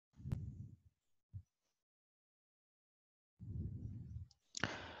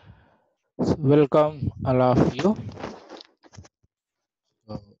Welcome all of you.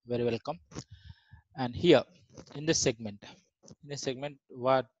 Very welcome. And here in this segment,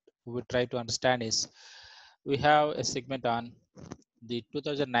 what we try to understand is we have a segment on the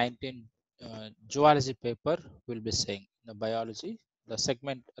 2019 zoology paper. We'll be saying the biology, the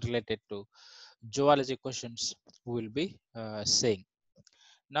segment related to zoology questions. We will be saying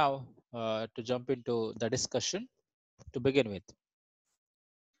now to jump into the discussion. To begin with,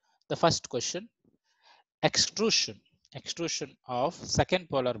 the first question: extrusion of second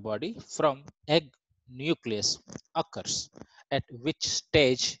polar body from egg nucleus occurs at which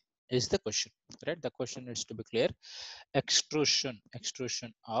stage is the question, right? The question needs to be clear. Extrusion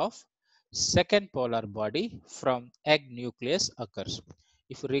of second polar body from egg nucleus occurs,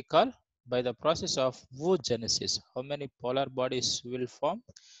 if you recall, by the process of oogenesis. How many polar bodies will form?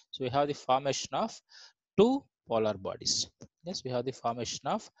 So we have the formation of two polar bodies. Yes, we have the formation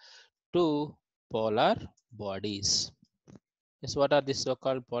of two polar bodies. Yes, what are these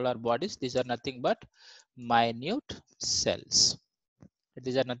so-called polar bodies? These are nothing but minute cells.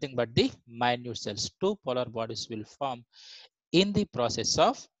 These are nothing but the minute cells. Two polar bodies will form in the process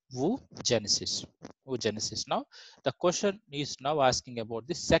of oogenesis. Oogenesis. Now, the question is now asking about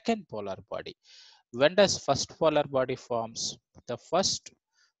the second polar body. When does first polar body forms? The first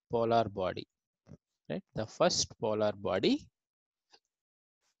polar body, right? The first polar body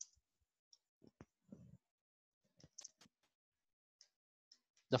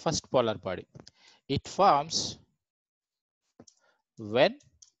it forms when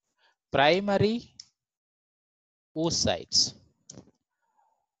primary oocytes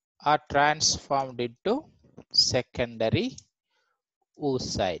are transformed into secondary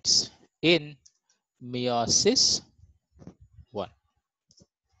oocytes in meiosis 1.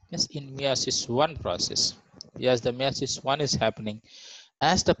 Yes, in meiosis 1 process. Yes, the meiosis 1 is happening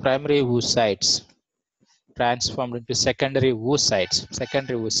as the primary oocytes transformed into secondary oocytes.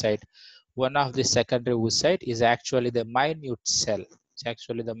 Secondary oocyte, one of the secondary oocyte is actually the minute cell. It's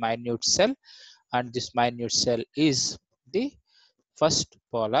actually the minute cell, and this minute cell is the first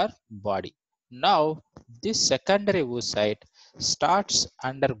polar body. Now, this secondary oocyte starts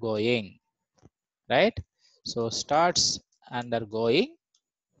undergoing, right? So, starts undergoing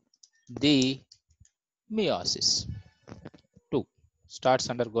the meiosis 2. Starts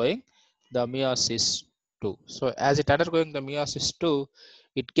undergoing the meiosis 2. So, as it undergoing the meiosis 2,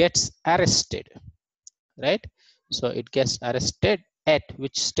 it gets arrested, right? So, it gets arrested at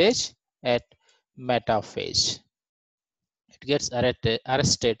which stage? At metaphase. It gets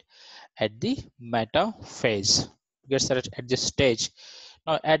arrested at the metaphase. Gets arrested at this stage.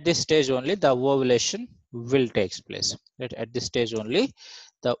 Now, at this stage only the ovulation will take place. Right? At this stage only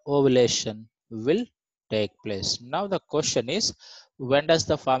the ovulation will take place. Now, the question is, when does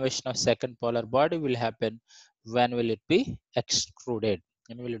the formation of second polar body will happen? When will it be extruded?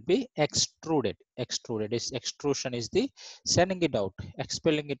 When will it be extruded? Extruded is extrusion is the sending it out,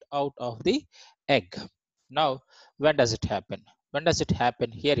 expelling it out of the egg. Now, when does it happen? When does it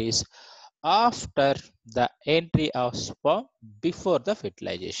happen? Here is after the entry of sperm before the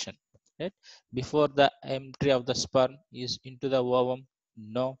fertilization, right? Before the entry of the sperm is into the ovum,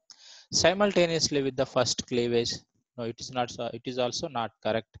 no. Simultaneously with the first cleavage, no, it is not. So it is also not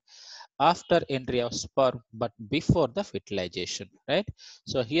correct. After entry of sperm, but before the fertilization, right?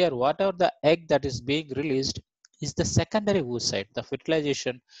 So here, whatever the egg that is being released is the secondary oocyte. The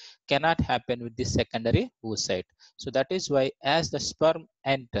fertilization cannot happen with the secondary oocyte. So that is why as the sperm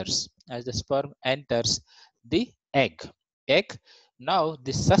enters, the egg, now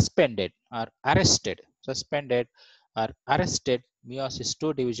the suspended or arrested meiosis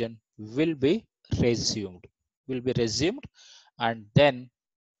 2 division will be resumed, and then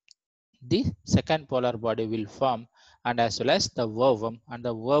the second polar body will form, and as well as the ovum, and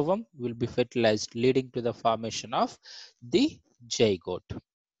the ovum will be fertilized, leading to the formation of the zygote.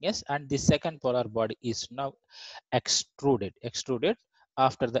 Yes, and the second polar body is now extruded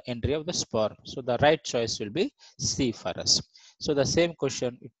after the entry of the sperm. So the right choice will be C for us. So the same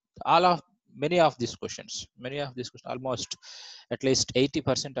question, all of many of these questions, almost at least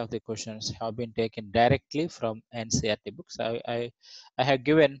 80% of the questions have been taken directly from NCERT books. I have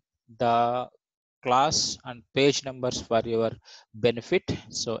given the class and page numbers for your benefit.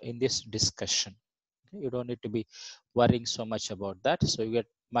 So in this discussion, you don't need to be worrying so much about that. So you get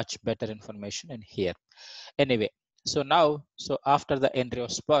much better information in here. Anyway, so now, so after the entry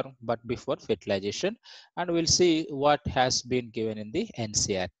of sperm, but before fertilization, and we'll see what has been given in the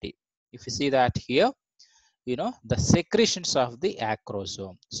NCERT. If you see that here, the secretions of the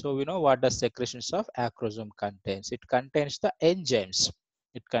acrosome. So we know what the secretions of acrosome contains. It contains the enzymes.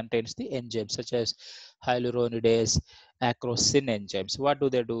 It contains the enzymes such as hyaluronidase, acrosin enzymes. What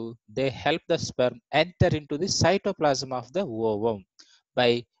do? They help the sperm enter into the cytoplasm of the ovum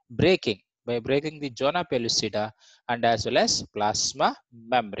by breaking the zona pellucida and as well as plasma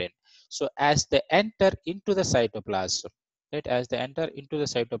membrane. So as they enter into the cytoplasm, right? As they enter into the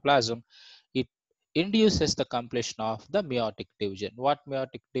cytoplasm, it induces the completion of the meiotic division. What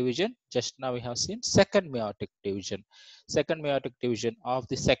meiotic division? Just now we have seen second meiotic division. Second meiotic division of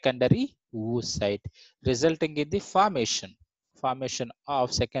the secondary oocyte, resulting in the formation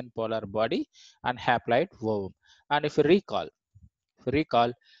of second polar body and haploid ovum. And if you recall,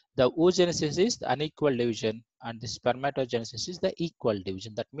 the oogenesis is the unequal division and the spermatogenesis is the equal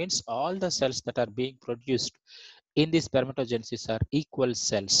division. That means all the cells that are being produced in the spermatogenesis are equal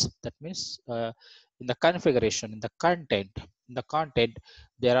cells. That means in the configuration, in the content,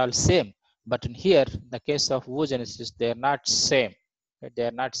 they are all same. But in here, in the case of oogenesis, they are not same. Right? They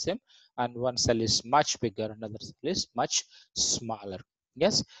are not same, and one cell is much bigger, another cell is much smaller.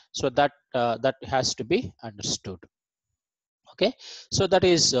 Yes, so that that has to be understood. Okay, so that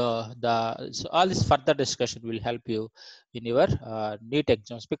is so all this further discussion will help you in your NEET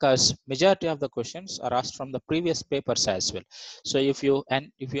exams, because majority of the questions are asked from the previous papers as well. So if you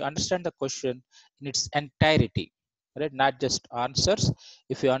understand the question in its entirety, right, not just answers,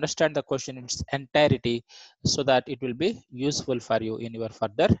 if you understand the question in its entirety, so that it will be useful for you in your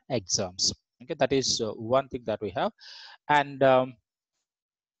further exams. Okay, that is one thing that we have. And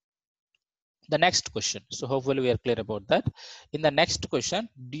the next question, so hopefully we are clear about that. In the next question,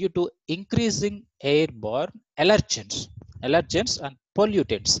 due to increasing airborne allergens and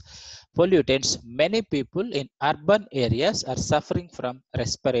pollutants, many people in urban areas are suffering from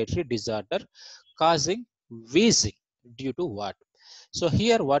respiratory disorder causing wheezing. Due to what? So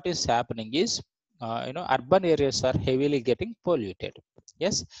here what is happening is, urban areas are heavily getting polluted.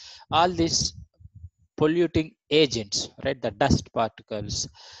 Yes, all these polluting agents, right, the dust particles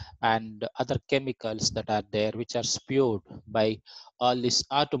and other chemicals that are there, which are spewed by all these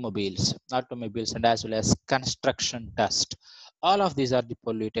automobiles and as well as construction dust. All of these are the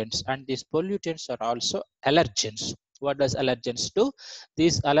pollutants, and these pollutants are also allergens. What does allergens do?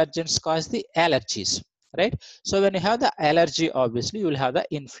 These allergens cause the allergies, right? So when you have the allergy, obviously you will have the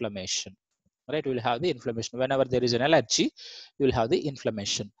inflammation, right? You will have the inflammation. Whenever there is an allergy, you will have the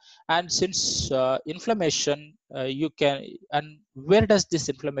inflammation. And since inflammation, you can, and where does this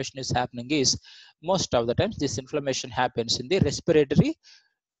inflammation is happening is, most of the times this inflammation happens in the respiratory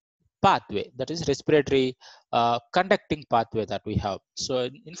pathway, that is respiratory conducting pathway that we have. So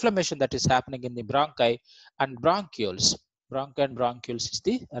inflammation that is happening in the bronchi and bronchi and bronchioles is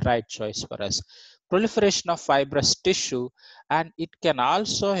the right choice for us. Proliferation of fibrous tissue, and it can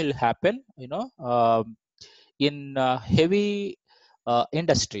also will happen, in heavy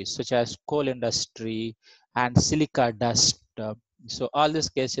industries such as coal industry and silica dust. So all these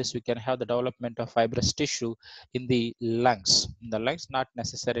cases, we can have the development of fibrous tissue in the lungs. In the lungs, not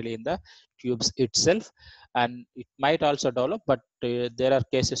necessarily in the tubes itself, and it might also develop, but there are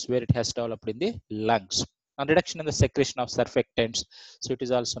cases where it has developed in the lungs. And reduction in the secretion of surfactants, so it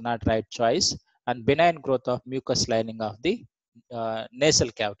is also not right choice. And benign growth of mucus lining of the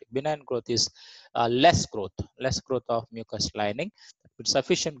nasal cavity. Benign growth is less growth of mucus lining, but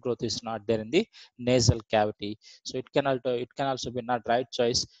sufficient growth is not there in the nasal cavity. So it can also be not right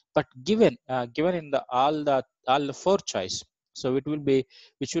choice. But given in the all the four choice, so it will be,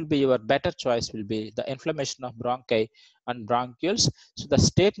 which will be your better choice will be the inflammation of bronchi and bronchioles. So the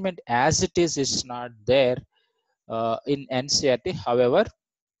statement as it is not there in NCERT. However,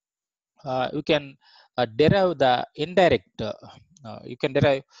 you can derive the indirect you can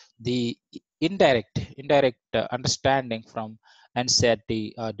derive the indirect understanding from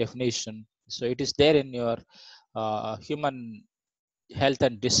NCERT definition. So it is there in your human health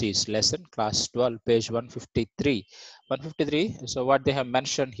and disease lesson, class 12, page 153. So what they have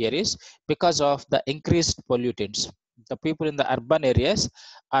mentioned here is, because of the increased pollutants, the people in the urban areas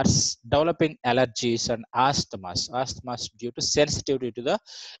are developing allergies and asthmas due to sensitivity to the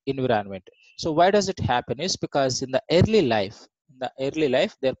environment. So why does it happen is because in the early life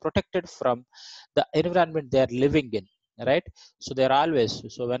they're protected from the environment they are living in, right? So they're always,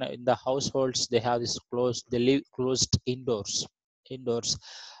 so when in the households they have this closed, they live closed indoors.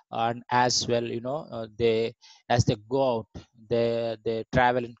 And as well, they, as they go out, they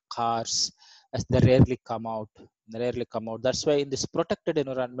travel in cars, as they rarely come out. That's why in this protected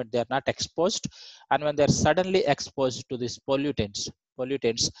environment they are not exposed. And when they're suddenly exposed to these pollutants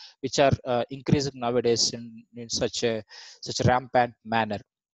which are increasing nowadays in such a rampant manner,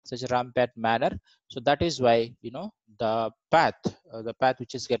 such a rampant manner. So that is why, the path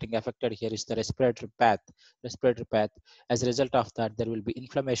which is getting affected here is the respiratory path. As a result of that, there will be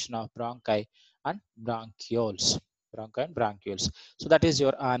inflammation of bronchi and bronchioles. So that is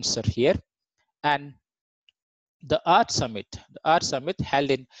your answer here. And the art summit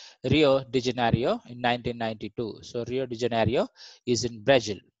held in Rio de Janeiro in 1992. So Rio de Janeiro is in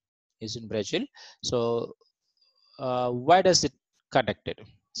Brazil. So why does it conducted?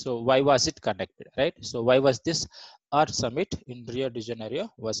 So why was it conducted, right? So why was this art summit in Rio de Janeiro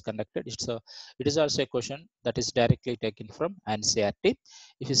was conducted? It is also a question that is directly taken from NCERT.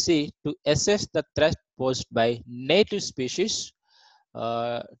 If you see, to assess the threat posed by native species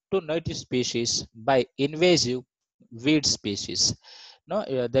uh, to native species by invasive weed species. No,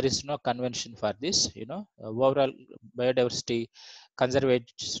 there is no convention for this. Overall biodiversity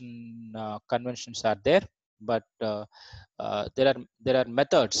conservation conventions are there, but there are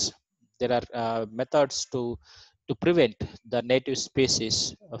methods. There are methods to prevent the native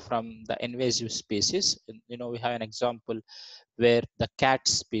species from the invasive species. We have an example where the cat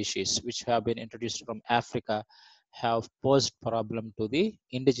species, which have been introduced from Africa, have posed problem to the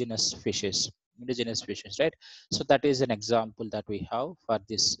indigenous species, right? So that is an example that we have for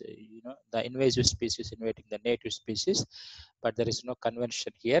this, the invasive species invading the native species, but there is no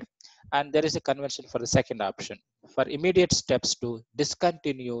convention here. And there is a convention for the second option, for immediate steps to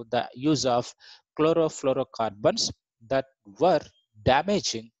discontinue the use of chlorofluorocarbons that were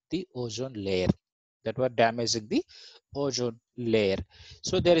damaging the ozone layer that were damaging the ozone layer.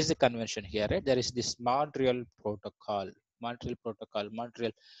 So there is a convention here, right? There is this Montreal,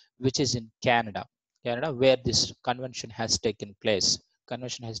 which is in Canada, where this convention has taken place.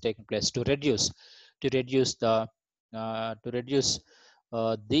 Convention has taken place to reduce the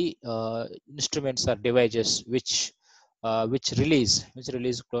instruments or devices which release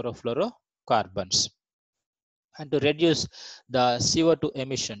chlorofluorocarbons, and to reduce the CO2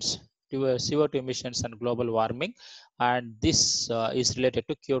 emissions CO2 emissions and global warming. And this is related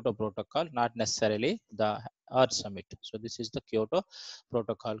to Kyoto Protocol, not necessarily the Earth Summit. So this is the Kyoto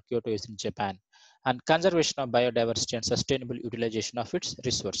Protocol. Kyoto is in Japan. And conservation of biodiversity and sustainable utilization of its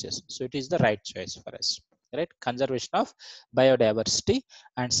resources. So it is the right choice for us, right? Conservation of biodiversity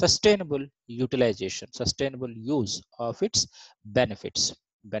and sustainable use of its benefits.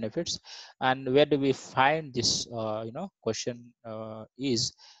 And where do we find this question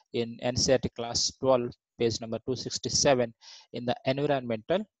is in NCERT class 12, page number 267, in the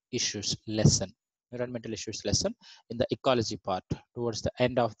environmental issues lesson, in the ecology part, towards the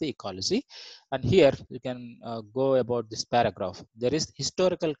end of the ecology. And here you can go about this paragraph. There is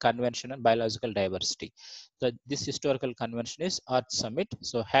historical convention on biological diversity. So this historical convention is Earth Summit,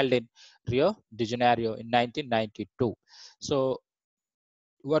 so held in Rio de Janeiro in 1992. So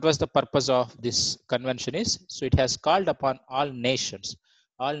what was the purpose of this convention is, so it has called upon all nations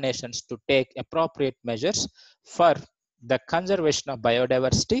to take appropriate measures for the conservation of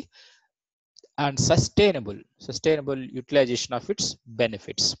biodiversity and sustainable utilization of its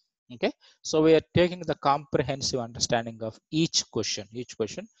benefits. Okay, so we are taking the comprehensive understanding of each question,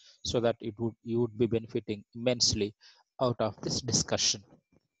 so that you would be benefiting immensely out of this discussion.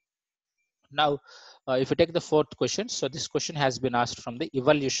 Now, if you take the fourth question, so this question has been asked from the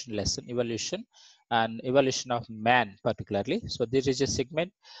evolution lesson, evolution of man particularly. So this is a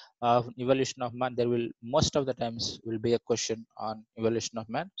segment of evolution of man. There will, most of the times, will be a question on evolution of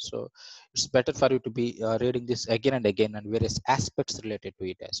man. So it's better for you to be reading this again and again, and various aspects related to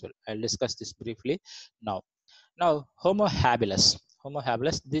it as well. I'll discuss this briefly now. Now, Homo habilis.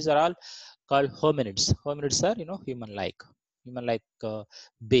 These are all called hominids. Hominids are, human-like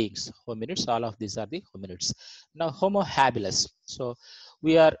beings. Hominids, all of these are the hominids. Now, Homo habilis. So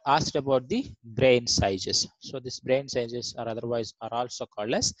we are asked about the brain sizes. So these brain sizes are also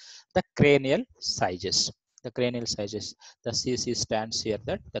called as the cranial sizes. The cranial sizes. The CC stands here,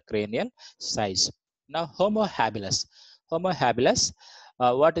 that the cranial size. Now, Homo habilis. Homo habilis.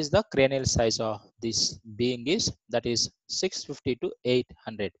 What is the cranial size of this being is, that is 650 to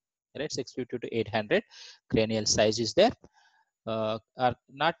 800, right? 650 to 800 cranial size is there. Are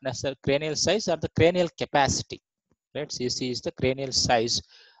not necessarily cranial size, or the cranial capacity, right? CC is the cranial size,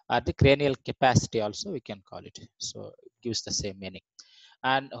 or the cranial capacity also we can call it. So it gives the same meaning.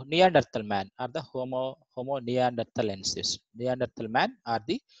 And Neanderthal man are the Homo neanderthalensis. Neanderthal man are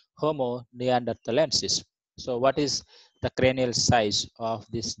the Homo neanderthalensis. So what is the cranial size of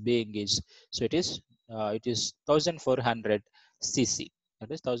this being is? So it is 1400 cc.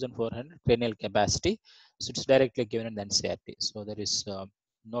 That is 1400 cranial capacity. So it's directly given in the NCERT. So there is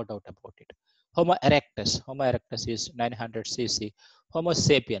no doubt about it. Homo erectus is 900 cc. Homo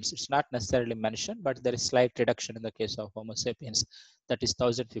sapiens, it's not necessarily mentioned, but there is slight reduction in the case of Homo sapiens, that is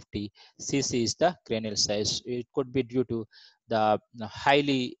 1050 cc is the cranial size. It could be due to the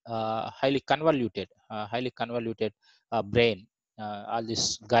highly convoluted brain. All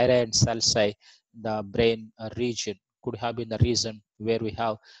this gyri and sulci, the brain region could have been the reason where we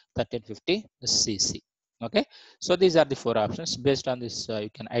have 1350 cc. Okay, so these are the four options. Based on this,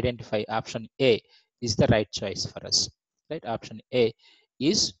 you can identify option A is the right choice for us. Right, option A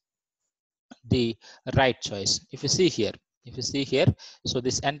is the right choice. If you see here, so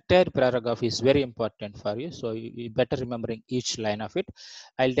this entire paragraph is very important for you. So you better remembering each line of it.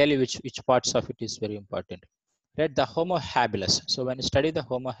 I'll tell you which parts of it is very important. Right, the Homo habilis. So when you study the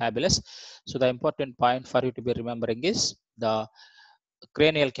Homo habilis, so the important point for you to be remembering is the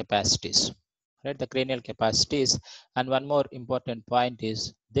cranial capacities. Right, the cranial capacities. And one more important point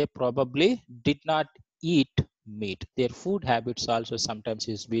is they probably did not eat meat. Their food habits also sometimes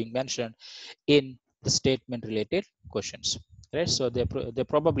is being mentioned in the statement related questions, right? So they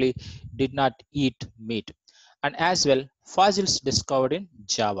probably did not eat meat. And as well, fossils discovered in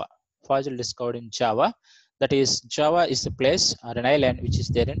Java. Fossil discovered in Java, that is, Java is a place or an island which is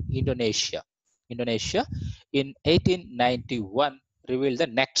there in Indonesia. Indonesia in 1891 revealed the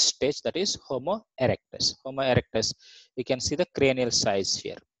next stage, that is Homo erectus. Homo erectus, you can see the cranial size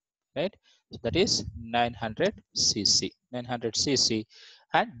here, right? So that is 900 cc, 900 cc,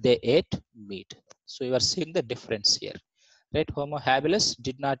 and they ate meat. So you are seeing the difference here, right? Homo habilis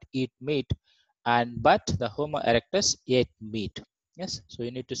did not eat meat, but the Homo erectus ate meat. Yes, so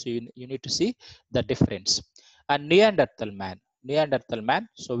you need to see the difference. And Neanderthal man,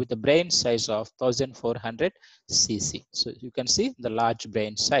 so with a brain size of 1400 cc. So you can see the large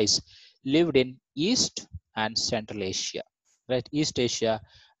brain size, lived in East and Central Asia, right? East Asia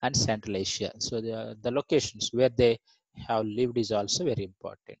and Central Asia. So the locations where they have lived is also very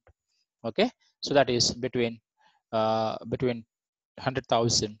important. Okay, so that is between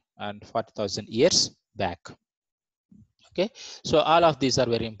 100,000 and 40,000 years back. Okay, so all of these are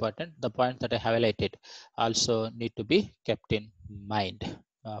very important. The point that I highlighted also need to be kept in mind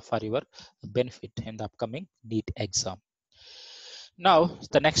for your benefit in the upcoming NEET exam. Now,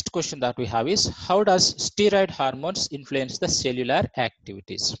 the next question that we have is, how does steroid hormones influence the cellular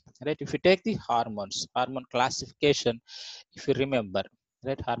activities? Right, if you take the hormone classification, if you remember,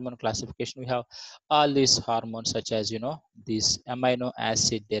 right, hormone classification, we have all these hormones such as, these amino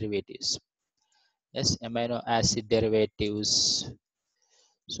acid derivatives. Yes, amino acid derivatives.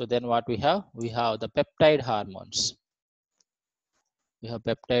 So then what we have? We have the peptide hormones. We have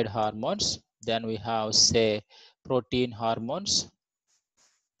peptide hormones. Then we have, say, protein hormones.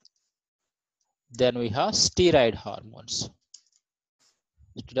 Then we have steroid hormones.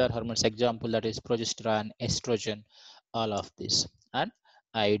 Steroid hormones, example, that is progesterone, estrogen, all of this. And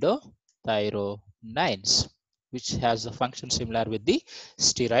iodothioronines, which has a function similar with the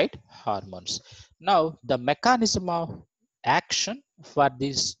steroid hormones. Now, the mechanism of action for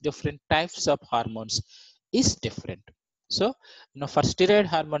these different types of hormones is different. So, for steroid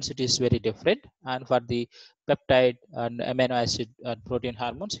hormones, it is very different. And for the peptide and amino acid and protein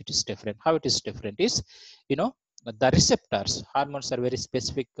hormones, it is different. How it is different is, the receptors, hormones are very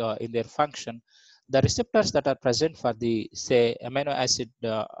specific in their function. The receptors that are present for the, say, amino acid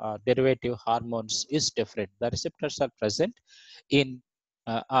derivative hormones is different. The receptors are present in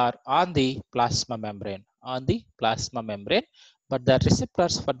are on the plasma membrane, but the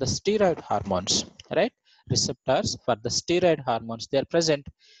receptors for the steroid hormones, right? Receptors for the steroid hormones, they are present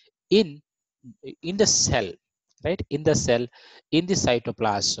in the cell, right? In the cell, in the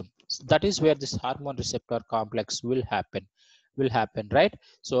cytoplasm. So that is where this hormone receptor complex will happen, right?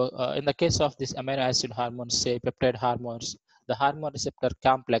 So in the case of this amino acid hormones, say peptide hormones, the hormone receptor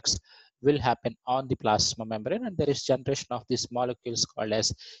complex will happen on the plasma membrane, and there is generation of these molecules called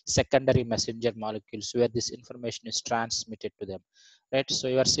as secondary messenger molecules, where this information is transmitted to them, right? So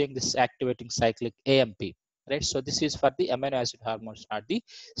you are seeing this activating cyclic AMP, right? So this is for the amino acid hormones, not the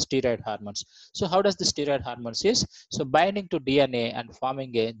steroid hormones. So how does the steroid hormones is? So binding to DNA and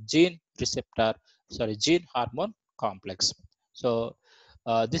forming a gene hormone complex. So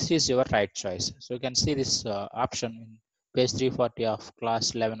this is your right choice. So you can see this option in page 340 of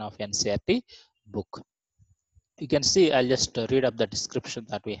class 11 of NCERT book. You can see, I'll just read up the description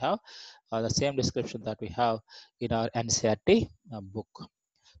that we have, the same description that we have in our NCERT book.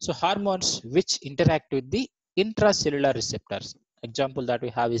 So hormones which interact with the intracellular receptors. Example that we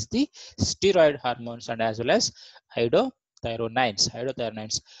have is the steroid hormones and as well as iodothioronines.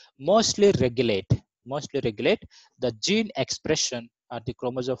 Mostly regulate the gene expression or the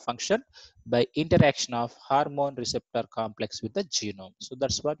chromosome function by interaction of hormone receptor complex with the genome. So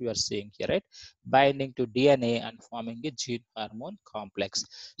that's what we are seeing here, right? Binding to DNA and forming a gene hormone complex.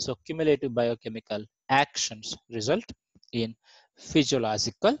 So cumulative biochemical actions result in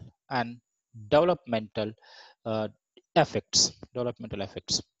physiological and developmental uh, developmental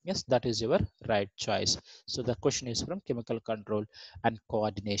effects. Yes, that is your right choice. So the question is from chemical control and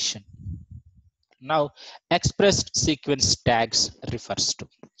coordination. Now, expressed sequence tags refers to.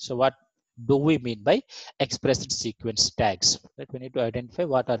 So what do we mean by expressed sequence tags? Right? We need to identify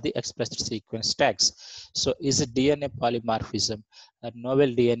what are the expressed sequence tags. So is it DNA polymorphism, a novel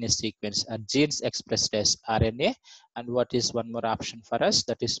DNA sequence, are genes expressed as RNA? And what is one more option for us?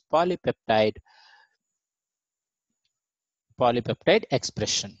 That is polypeptide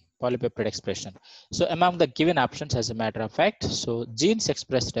expression. So among the given options, as a matter of fact, so genes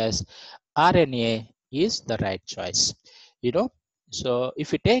expressed as RNA is the right choice. So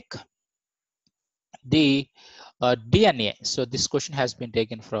if you take the DNA, so this question has been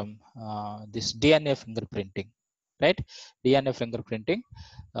taken from this DNA fingerprinting, right? DNA fingerprinting,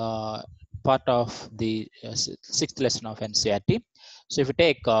 part of the sixth lesson of NCERT. So if you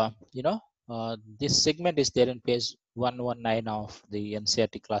take, this segment is there in page 119 of the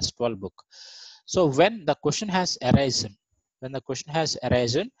NCERT class 12 book. So when the question has arisen,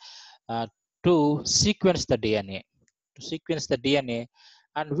 uh, to sequence the DNA,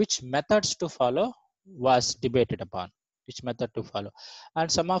 and which methods to follow was debated upon.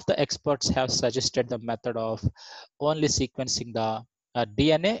 And some of the experts have suggested the method of only sequencing the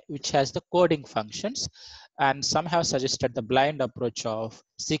DNA, which has the coding functions, and some have suggested the blind approach of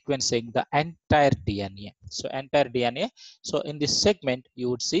sequencing the entire DNA. So in this segment, you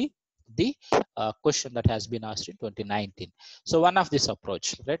would see the question that has been asked in 2019. So one of this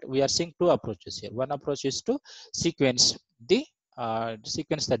approach, right? We are seeing two approaches here. One approach is to sequence the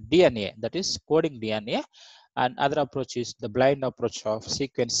DNA, that is coding DNA, and other approach is the blind approach of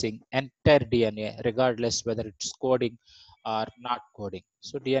sequencing entire DNA, regardless whether it's coding or not coding.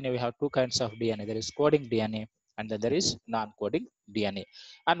 So DNA, we have two kinds of DNA. There is coding DNA and then there is non-coding DNA.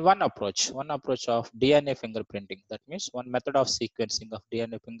 And one approach of DNA fingerprinting, that means one method of sequencing of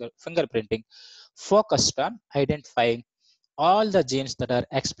DNA fingerprinting focused on identifying all the genes that are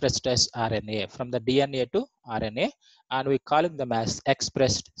expressed as RNA from the DNA to RNA, and we calling them as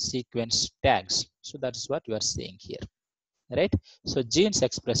expressed sequence tags. So that's what you are seeing here, right? So genes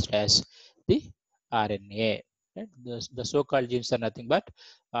expressed as the RNA, right? The so-called genes are nothing but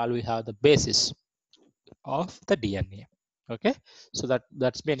all we have the basis of the DNA. Okay, so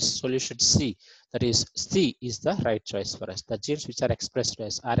that means solution C, that is C is the right choice for us. The genes which are expressed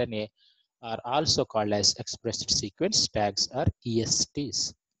as RNA are also called as expressed sequence tags or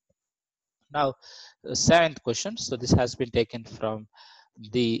ESTs. Now, the seventh question. So this has been taken from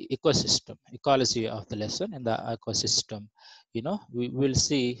the ecology of the lesson. In the ecosystem, we will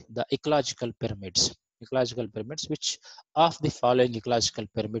see the ecological pyramids. Which of the following ecological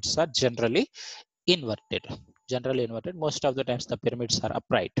pyramids are generally inverted? Most of the times the pyramids are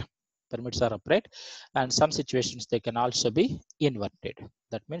upright. And some situations they can also be inverted.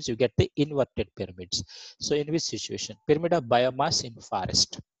 That means you get the inverted pyramids. So in which situation? Pyramid of biomass in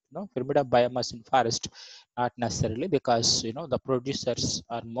forest. Pyramid of biomass in forest, not necessarily, because the producers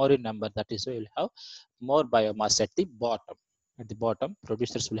are more in number. That is why you'll have more biomass at the bottom.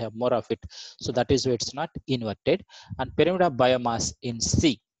 Producers will have more of it. So that is why it's not inverted. And pyramid of biomass in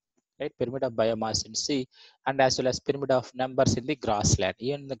sea, right? Pyramid of biomass in sea, and as well as pyramid of numbers in the grassland.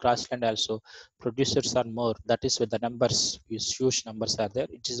 Even in the grassland also, producers are more. That is where the numbers, huge numbers are there.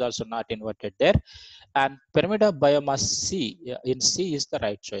 It is also not inverted there. And pyramid of biomass C in sea is the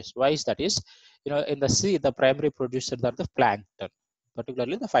right choice. Why is that? Is in the sea the primary producers are the plankton,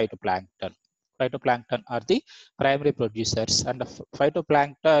 particularly the phytoplankton. Phytoplankton are the primary producers, and the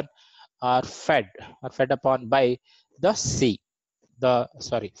phytoplankton are fed upon by the sea.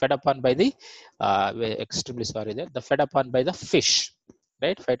 Fed upon by the extremely sorry there. The fed upon by the fish,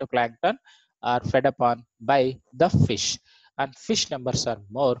 right? Phytoplankton are fed upon by the fish, and fish numbers are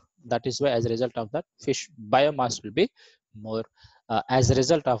more. That is why, as a result of that, fish biomass will be more. As a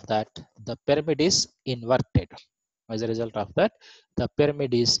result of that, the pyramid is inverted. As a result of that, the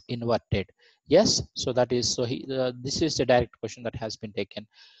pyramid is inverted. Yes, so that is so. This is the direct question that has been taken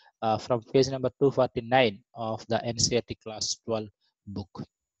from page number 249 of the NCERT class 12 book.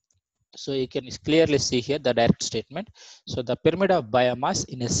 So you can clearly see here the direct statement. So the pyramid of biomass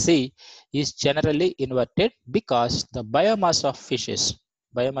in a sea is generally inverted because the biomass of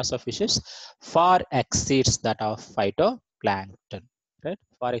fishes far exceeds that of phytoplankton, right?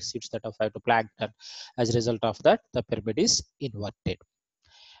 far exceeds that of phytoplankton. As a result of that, the pyramid is inverted.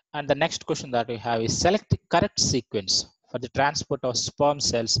 And the next question that we have is select the correct sequence for the transport of sperm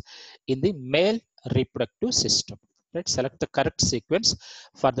cells in the male reproductive system. Right? Select the correct sequence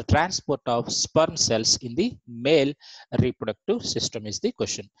for the transport of sperm cells in the male reproductive system is the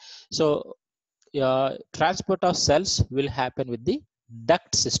question. So transport of cells will happen with the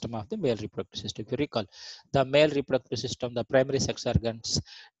duct system of the male reproductive system. If you recall, the male reproductive system, the primary sex organs,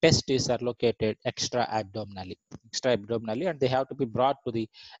 testes are located extra-abdominally, and they have to be brought to the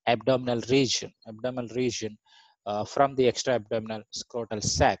abdominal region from the extra-abdominal scrotal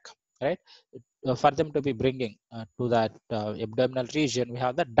sac, right? For them to be bringing to that abdominal region, we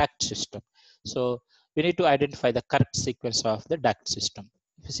have the duct system. So we need to identify the correct sequence of the duct system.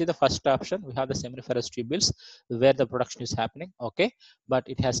 If you see the first option, we have the seminiferous tubules where the production is happening, okay, but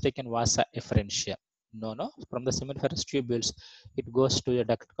it has taken vasa efferentia. No, from the seminiferous tubules, it goes to a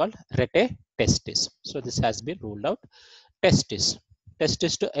duct called rete testis. So this has been ruled out. Testis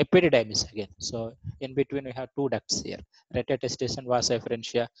to epididymis again. So in between we have two ducts here, rete testis and vasa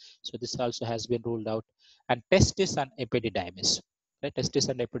efferentia. So this also has been ruled out. And testis and epididymis. Right? Testis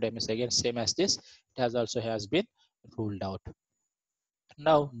and epididymis again same as this. It has been ruled out.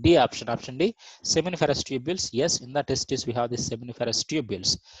 Now D option, option D, seminiferous tubules. Yes, in the testis we have the seminiferous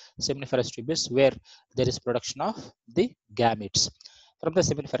tubules where there is production of the gametes. From the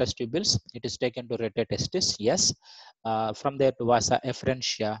seminiferous tubules, it is taken to rete testis. Yes, from there to vasa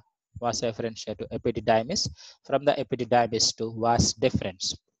efferentia to epididymis. From the epididymis to vas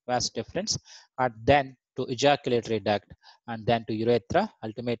deferens, and then to ejaculatory duct, and then to urethra,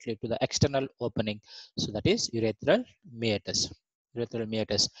 ultimately to the external opening. So that is urethral meatus.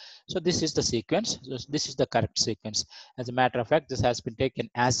 So this is the sequence. So this is the correct sequence. As a matter of fact, this has been taken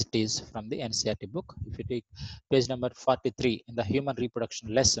as it is from the NCERT book. If you take page number 43 in the human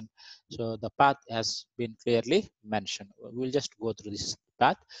reproduction lesson, so the path has been clearly mentioned. We'll just go through this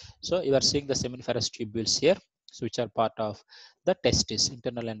path. So you are seeing the seminiferous tubules here, so which are part of the testis,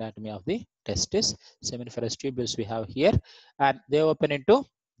 internal anatomy of the testis. Seminiferous tubules we have here, and they open into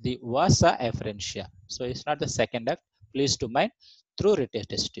the vasa efferentia. So it's not the second duct. Please to mind, through rete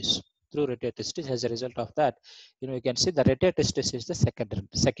testis. As a result of that, you can see the rete testis is the second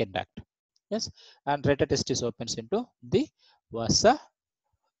duct. Yes, and rete testis opens into the vasa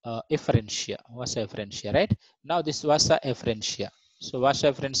efferentia. Right? Now this vasa efferentia. So vasa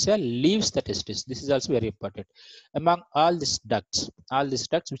efferentia leaves the testis. This is also very important. Among all these ducts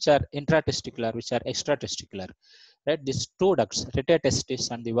which are intratesticular, which are extratesticular, right? These two ducts, rete testis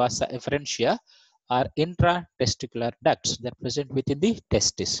and the vasa efferentia, are intratesticular ducts that present within the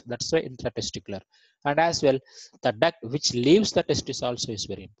testis. That's why intratesticular. And as well, the duct which leaves the testis also is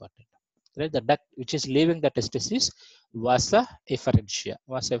very important. Right? The duct which is leaving the testis is vasa efferentia.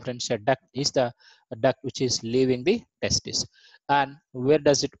 Vasa efferentia duct is the duct which is leaving the testis. And where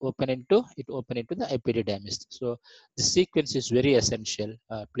does it open into? It open into the epididymis. So the sequence is very essential.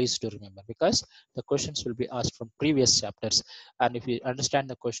 Please to remember, because the questions will be asked from previous chapters, and if you understand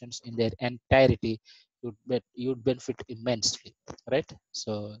the questions in their entirety, you'd benefit immensely, right?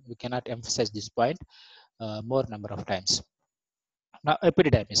 So we cannot emphasize this point more number of times. Now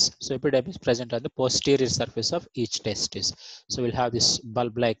epididymis. So epididymis present on the posterior surface of each testis. So we'll have this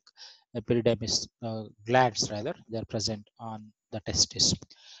bulb-like epididymis glands, rather, they are present on the testis.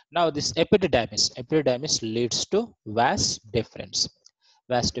 Now this epididymis leads to vas deferens.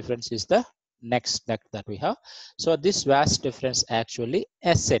 Vas deferens is the next duct that we have. So this vas deferens actually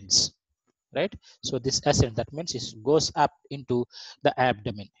ascends, right? So this ascent, that means it goes up into the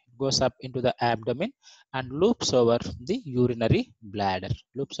abdomen, and loops over the urinary bladder,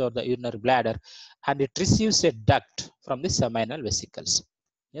 and it receives a duct from the seminal vesicles.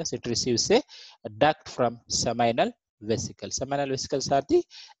 Yes, it receives a duct from seminal vesicles. Seminal vesicles are the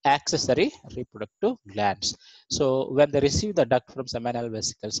accessory reproductive glands. So when they receive the duct from seminal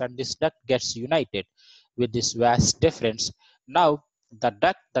vesicles, and this duct gets united with this vas deferens, now the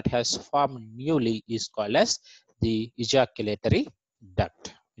duct that has formed newly is called as the ejaculatory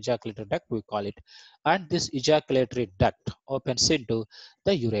duct. We call it. And this ejaculatory duct opens into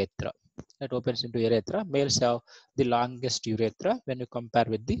the urethra. It opens into urethra. Males have the longest urethra when you compare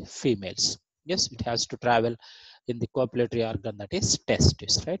with the females. Yes, it has to travel in the copulatory organ, that is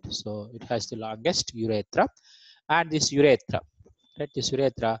testis, right? So it has the longest urethra, and this urethra,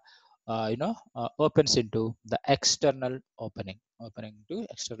 opens into the external opening, that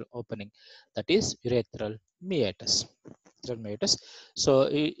is urethral meatus. So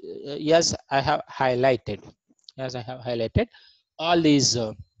yes, I have highlighted, all these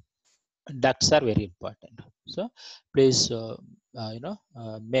ducts are very important. So please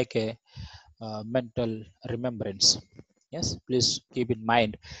make a mental remembrance. Yes, please keep in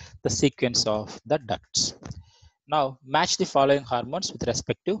mind the sequence of the ducts. Now match the following hormones with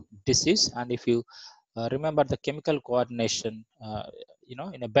respect to disease, and if you remember the chemical coordination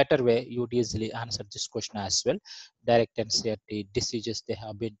in a better way, you would easily answer this question as well. Direct NCRT diseases, they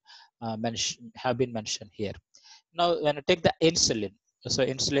have been mentioned here. Now when you take the insulin, so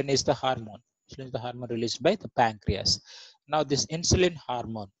insulin is the hormone. Insulin is the hormone released by the pancreas. Now this insulin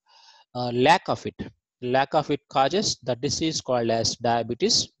hormone, lack of it causes the disease called as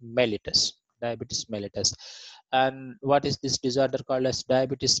diabetes mellitus. Diabetes mellitus. And what is this disorder called as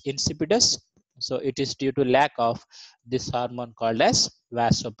diabetes insipidus? So it is due to lack of this hormone called as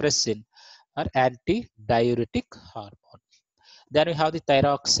vasopressin, or antidiuretic hormone. Then we have the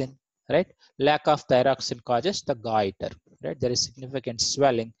thyroxine, right? Lack of thyroxine causes the goiter, right? There is significant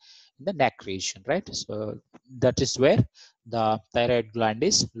swelling in the neck region, right? So that is where the thyroid gland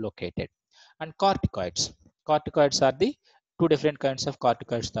is located. And corticoids. Corticoids are the two different kinds of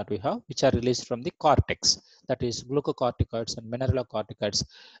corticoids that we have, which are released from the cortex. That is glucocorticoids and mineralocorticoids.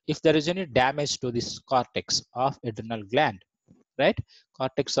 If there is any damage to this cortex of adrenal gland, right?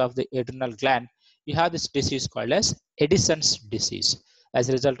 Cortex of the adrenal gland, you have this disease called as Addison's disease. As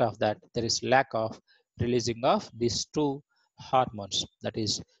a result of that, there is lack of releasing of these two hormones, that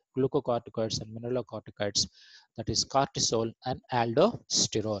is glucocorticoids and mineralocorticoids, that is cortisol and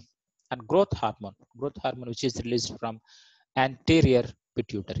aldosterone. And growth hormone which is released from anterior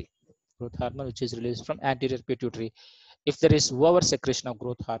pituitary. Growth hormone which is released from anterior pituitary. If there is over secretion of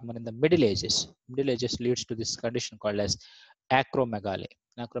growth hormone in the middle ages leads to this condition called as acromegaly.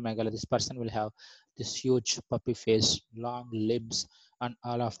 Acromegaly, this person will have this huge puppy face, long limbs, and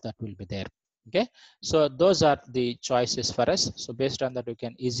all of that will be there. Okay, so those are the choices for us. So based on that, we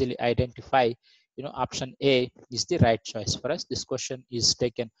can easily identify, option A is the right choice for us. This question is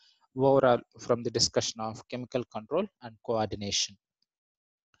taken overall from the discussion of chemical control and coordination.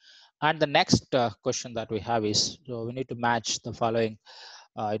 And the next question that we have is, so we need to match the following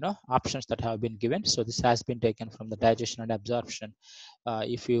options that have been given. So this has been taken from the digestion and absorption.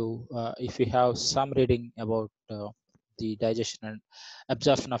 If you have some reading about the digestion and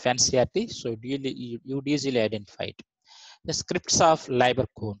absorption of NCRT, so you would easily identify it. The scripts of Liber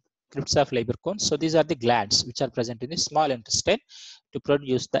cone. Scripts of Liber cone. So these are the glands which are present in the small intestine to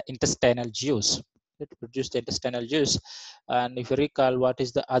produce the intestinal juice. To produce the intestinal juice. And if you recall, what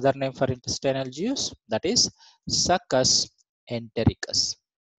is the other name for intestinal juice? That is succus entericus.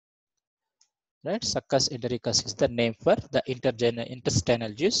 Right, succus entericus is the name for the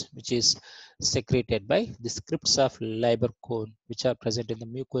intestinal juice, which is secreted by the scripts of Liber cone, which are present in the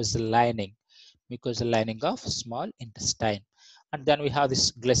mucosal lining of small intestine. And then we have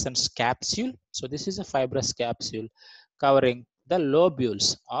this Glisson's capsule. So this is a fibrous capsule covering the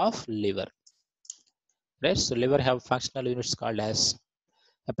lobules of liver. Right, so liver have functional units called as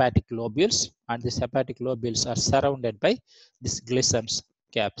hepatic lobules, and these hepatic lobules are surrounded by this Glisson's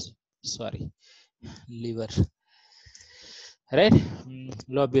capsule. Liver, right?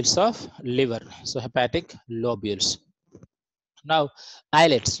 Lobules of liver, so hepatic lobules. Now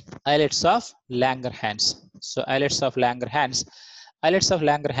islets of Langerhans. So islets of Langerhans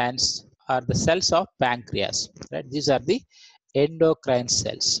are the cells of pancreas, right? These are the endocrine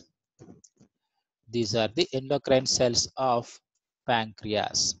cells. These are the endocrine cells of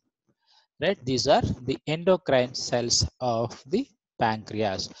pancreas, right? These are the endocrine cells of the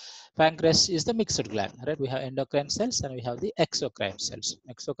pancreas. Pancreas is the mixed gland, right? We have endocrine cells and we have the exocrine cells.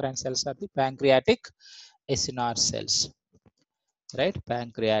 Exocrine cells are the pancreatic acinar cells, right?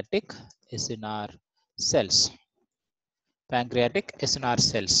 Pancreatic acinar cells. Pancreatic acinar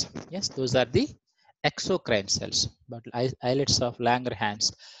cells. Yes, those are the exocrine cells. But islets of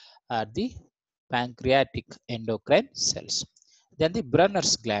Langerhans are the pancreatic endocrine cells. Then the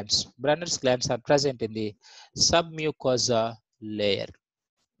Brunner's glands. Brunner's glands are present in the submucosa layer.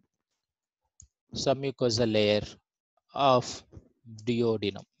 Submucosa layer of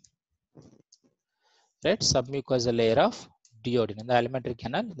duodenum. Right? Submucosa layer of duodenum. The alimentary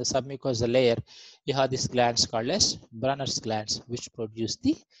canal, the submucosa layer, you have these glands called as Brunner's glands, which produce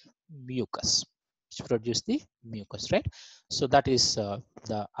the mucus. Right? So that is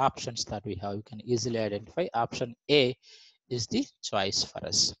the options that we have. You can easily identify. Option A is the choice for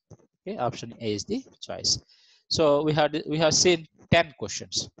us. Okay, option A is the choice. So we have seen 10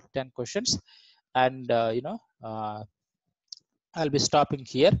 questions, and I'll be stopping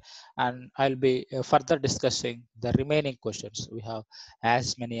here, and I'll be further discussing the remaining questions. We have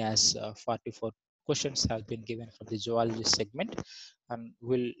as many as 44 questions have been given from the zoology segment, and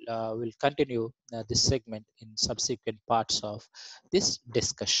we'll continue this segment in subsequent parts of this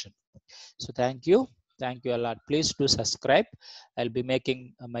discussion. So thank you a lot. Please do subscribe. I'll be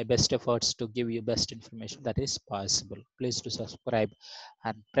making my best efforts to give you best information that is possible. Please do subscribe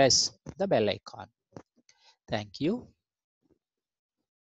and press the bell icon. Thank you.